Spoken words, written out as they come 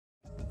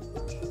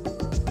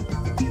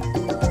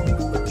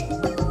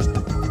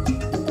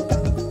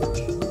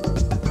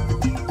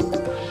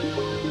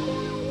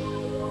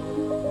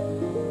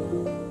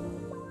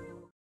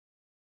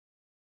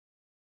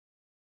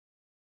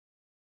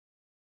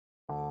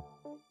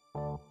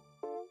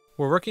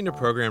We're working to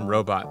program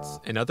robots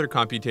and other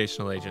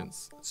computational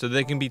agents so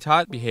they can be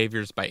taught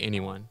behaviors by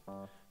anyone,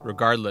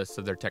 regardless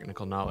of their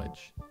technical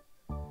knowledge.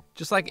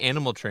 Just like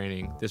animal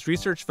training, this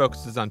research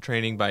focuses on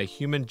training by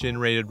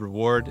human-generated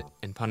reward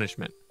and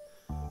punishment,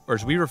 or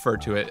as we refer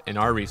to it in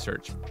our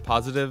research,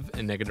 positive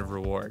and negative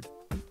reward.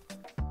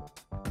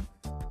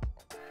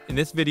 In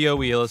this video,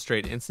 we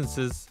illustrate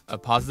instances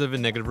of positive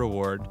and negative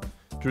reward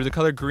through the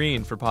color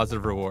green for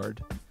positive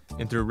reward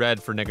and through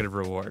red for negative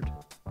reward.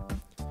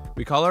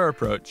 We call our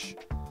approach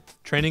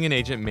training an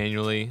agent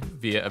manually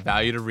via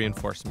evaluative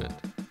reinforcement,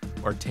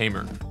 or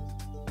Tamer.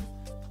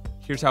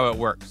 Here's how it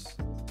works.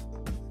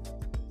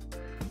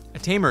 A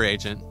Tamer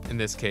agent, in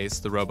this case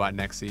the robot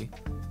Nexi,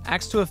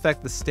 acts to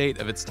affect the state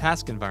of its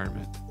task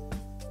environment.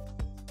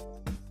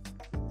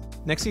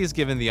 Nexi is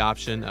given the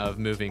option of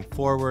moving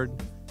forward,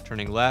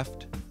 turning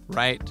left,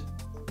 right,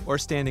 or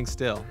standing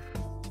still.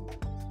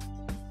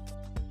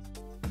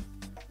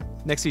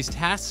 Nexi's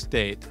task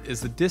state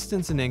is the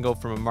distance and angle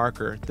from a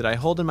marker that I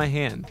hold in my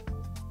hand.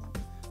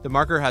 The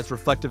marker has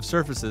reflective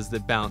surfaces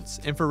that bounce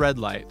infrared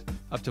light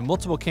up to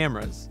multiple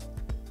cameras,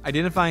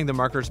 identifying the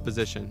marker's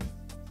position.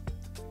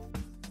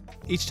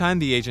 Each time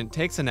the agent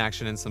takes an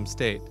action in some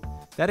state,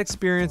 that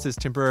experience is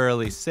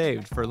temporarily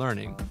saved for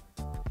learning.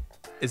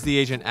 As the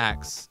agent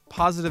acts,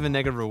 positive and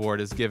negative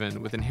reward is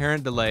given with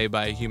inherent delay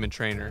by a human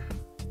trainer,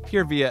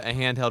 here via a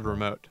handheld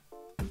remote.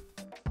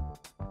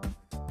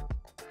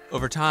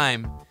 Over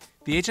time,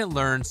 the agent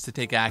learns to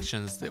take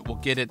actions that will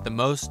get it the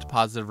most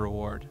positive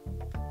reward.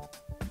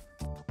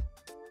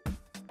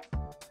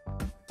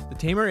 The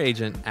Tamer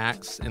agent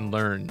acts and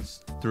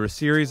learns through a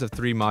series of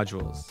 3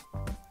 modules.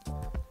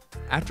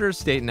 After a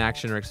state and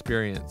action are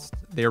experienced,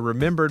 they are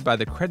remembered by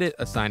the credit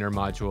assigner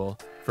module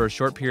for a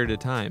short period of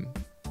time.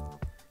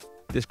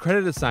 This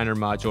credit assigner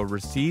module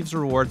receives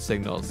reward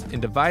signals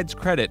and divides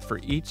credit for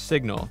each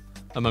signal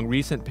among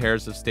recent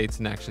pairs of states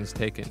and actions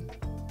taken.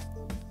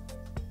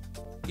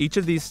 Each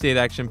of these state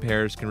action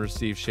pairs can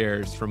receive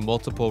shares from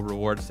multiple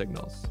reward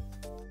signals.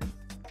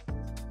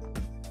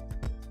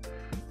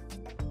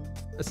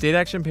 A state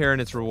action pair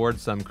and its reward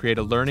sum create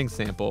a learning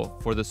sample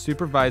for the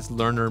supervised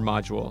learner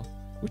module,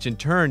 which in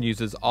turn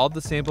uses all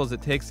the samples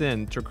it takes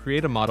in to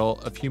create a model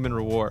of human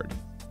reward,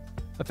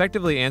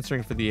 effectively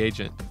answering for the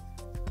agent.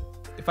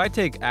 If I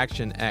take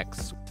action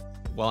X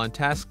while in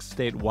task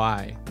state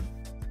Y,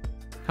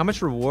 how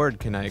much reward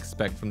can I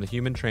expect from the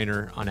human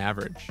trainer on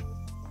average?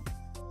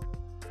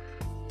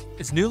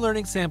 As new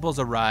learning samples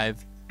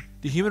arrive,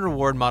 the human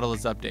reward model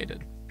is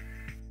updated.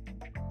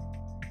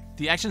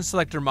 The action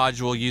selector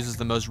module uses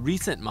the most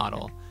recent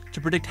model to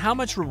predict how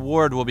much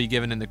reward will be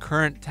given in the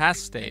current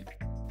task state,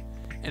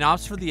 and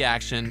opts for the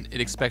action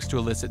it expects to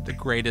elicit the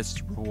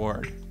greatest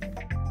reward.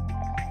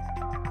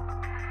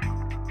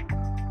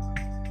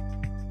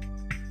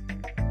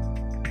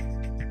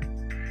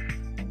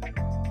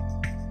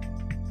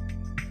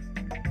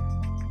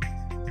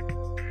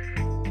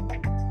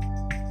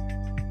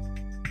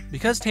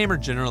 Because Tamer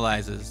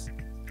generalizes,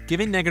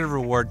 giving negative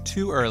reward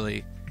too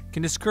early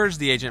can discourage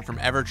the agent from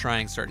ever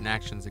trying certain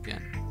actions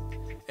again,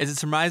 as it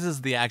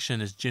surmises the action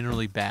is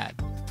generally bad.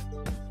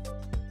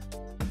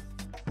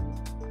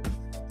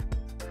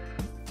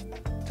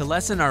 To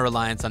lessen our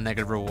reliance on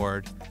negative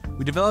reward,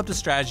 we developed a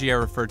strategy I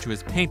refer to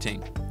as painting,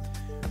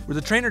 where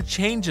the trainer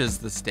changes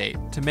the state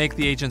to make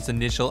the agent's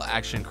initial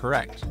action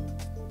correct.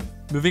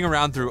 Moving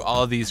around through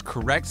all of these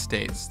correct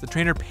states, the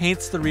trainer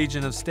paints the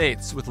region of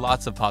states with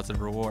lots of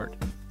positive reward.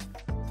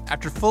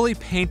 After fully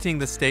painting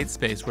the state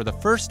space where the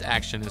first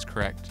action is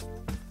correct,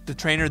 the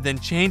trainer then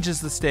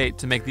changes the state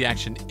to make the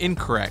action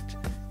incorrect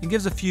and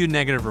gives a few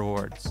negative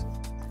rewards.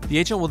 The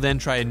agent will then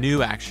try a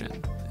new action,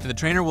 and the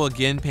trainer will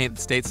again paint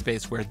the state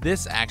space where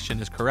this action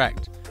is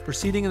correct,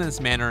 proceeding in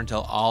this manner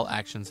until all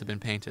actions have been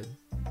painted.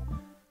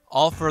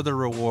 All further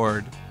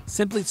reward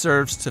simply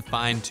serves to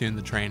fine-tune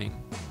the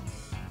training.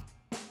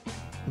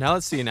 Now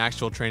let's see an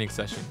actual training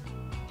session.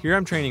 Here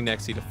I'm training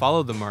Nexi to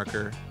follow the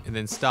marker and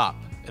then stop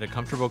at a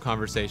comfortable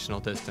conversational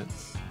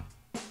distance.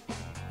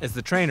 As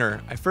the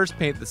trainer, I first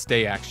paint the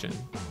stay action,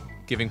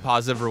 giving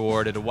positive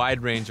reward at a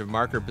wide range of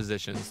marker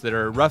positions that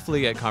are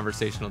roughly at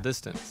conversational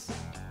distance.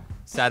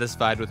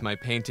 Satisfied with my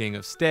painting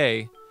of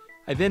stay,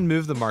 I then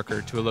move the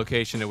marker to a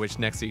location at which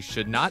Nexi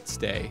should not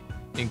stay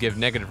and give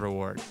negative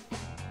reward.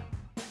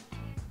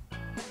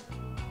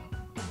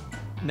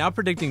 Now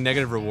predicting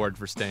negative reward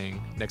for staying,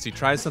 Nexi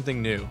tries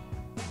something new.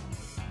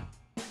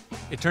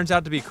 It turns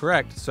out to be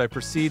correct, so I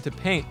proceed to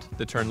paint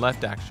the turn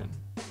left action.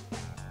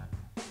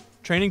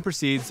 Training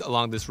proceeds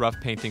along this rough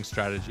painting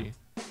strategy.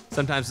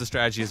 Sometimes the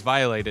strategy is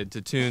violated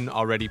to tune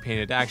already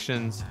painted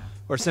actions,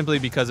 or simply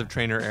because of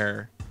trainer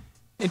error.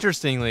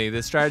 Interestingly,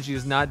 this strategy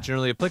is not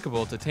generally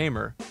applicable to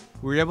Tamer.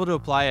 We were able to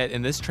apply it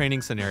in this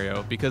training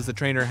scenario because the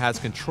trainer has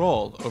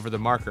control over the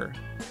marker,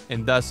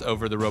 and thus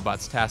over the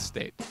robot's task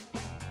state.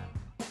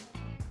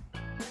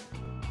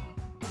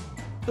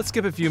 Let's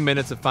skip a few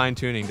minutes of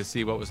fine-tuning to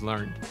see what was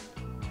learned.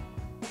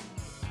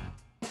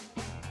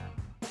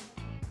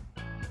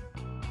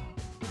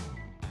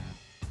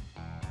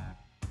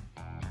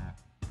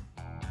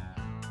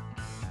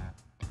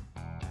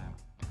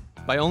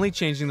 By only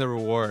changing the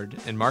reward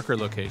and marker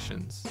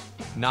locations,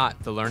 not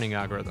the learning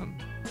algorithm,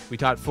 we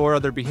taught 4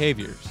 other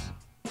behaviors: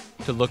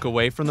 to look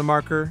away from the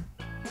marker,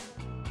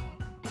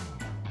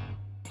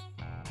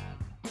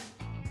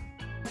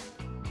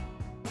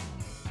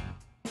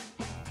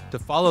 to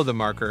follow the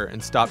marker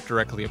and stop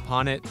directly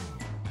upon it,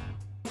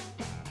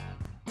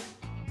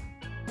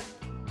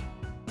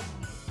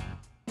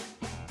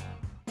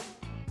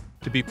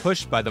 to be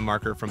pushed by the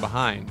marker from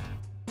behind,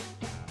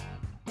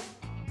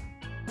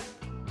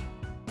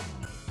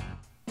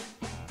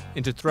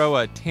 and to throw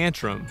a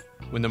tantrum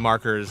when the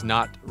marker is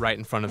not right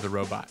in front of the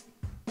robot.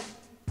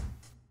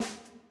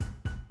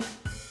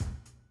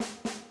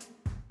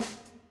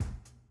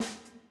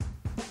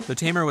 The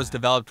Tamer was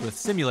developed with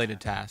simulated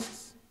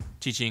tasks,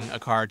 teaching a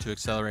car to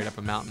accelerate up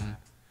a mountain,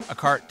 a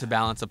cart to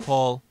balance a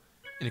pole,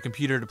 and a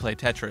computer to play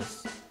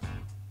Tetris.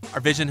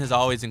 Our vision has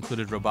always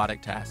included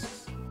robotic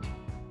tasks.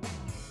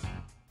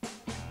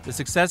 The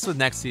success with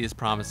Nexi is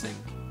promising.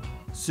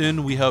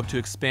 Soon, we hope to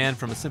expand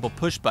from a simple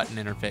push-button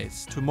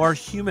interface to more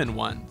human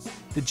ones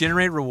that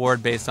generate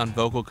reward based on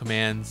vocal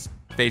commands,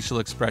 facial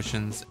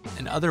expressions,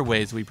 and other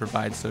ways we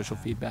provide social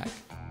feedback.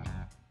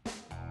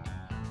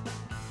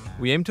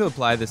 We aim to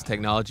apply this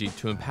technology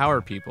to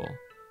empower people,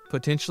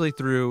 potentially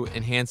through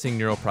enhancing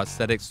neural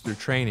prosthetics through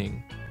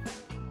training,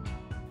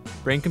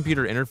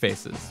 brain-computer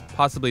interfaces,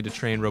 possibly to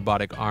train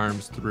robotic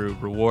arms through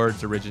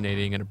rewards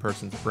originating in a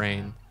person's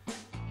brain,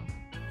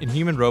 and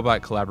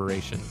human-robot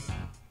collaboration,